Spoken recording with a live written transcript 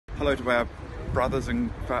hello to our brothers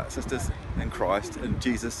and sisters in Christ, in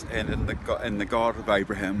Jesus, and in the God of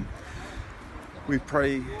Abraham. We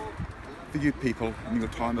pray for you people in your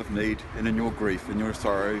time of need and in your grief and your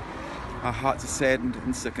sorrow. Our hearts are saddened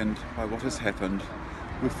and sickened by what has happened.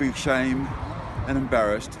 We feel shame and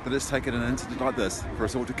embarrassed that it's taken an incident like this for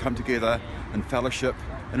us all to come together in fellowship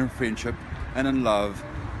and in friendship and in love,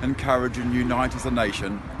 encourage and unite as a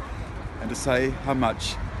nation, and to say how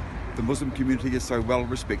much the Muslim community is so well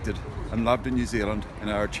respected and loved in New Zealand and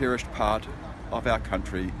are a cherished part of our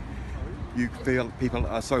country. You people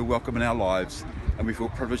are so welcome in our lives, and we feel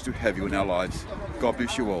privileged to have you in our lives. God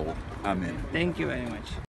bless you all. Amen. Thank you very much.